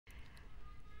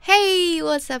Hey,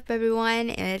 what's up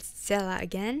everyone? It's Zella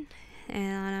again,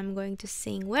 and I'm going to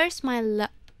sing Where My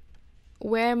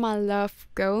Love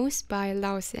Goes by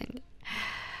Lawson.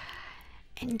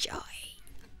 Enjoy.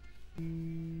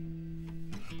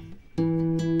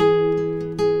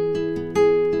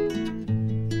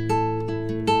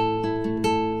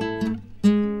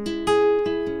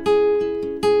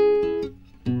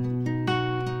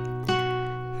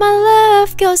 My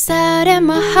love goes out and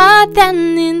my heart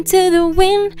then into the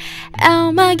wind,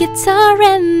 out my guitar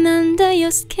and under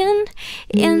your skin,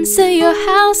 into your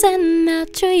house and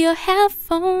out through your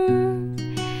headphone.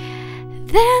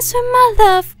 That's where my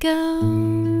love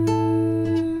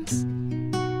goes.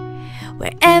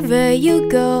 Wherever you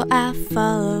go, I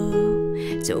follow.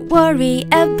 Don't worry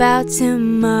about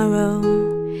tomorrow.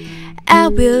 I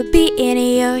will be in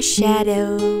your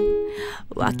shadow,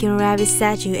 walking right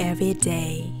beside you every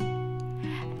day.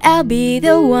 I'll be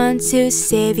the one to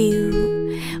save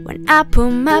you when I put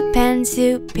my pen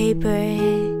to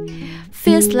paper.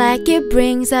 Feels like it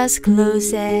brings us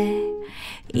closer,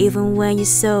 even when you're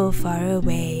so far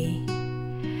away.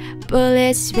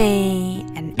 Bullets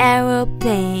rain and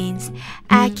aeroplanes,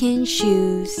 I can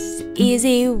choose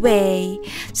easy way.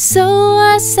 So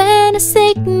I send a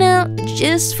signal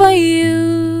just for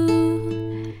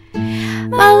you.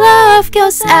 My love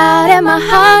goes out and my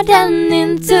heart and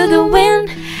into the wind,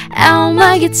 out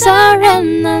my guitar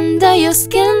and under your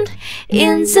skin,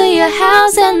 into your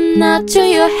house and out through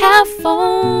your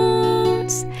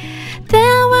headphones.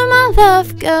 Then where my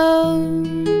love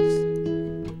goes.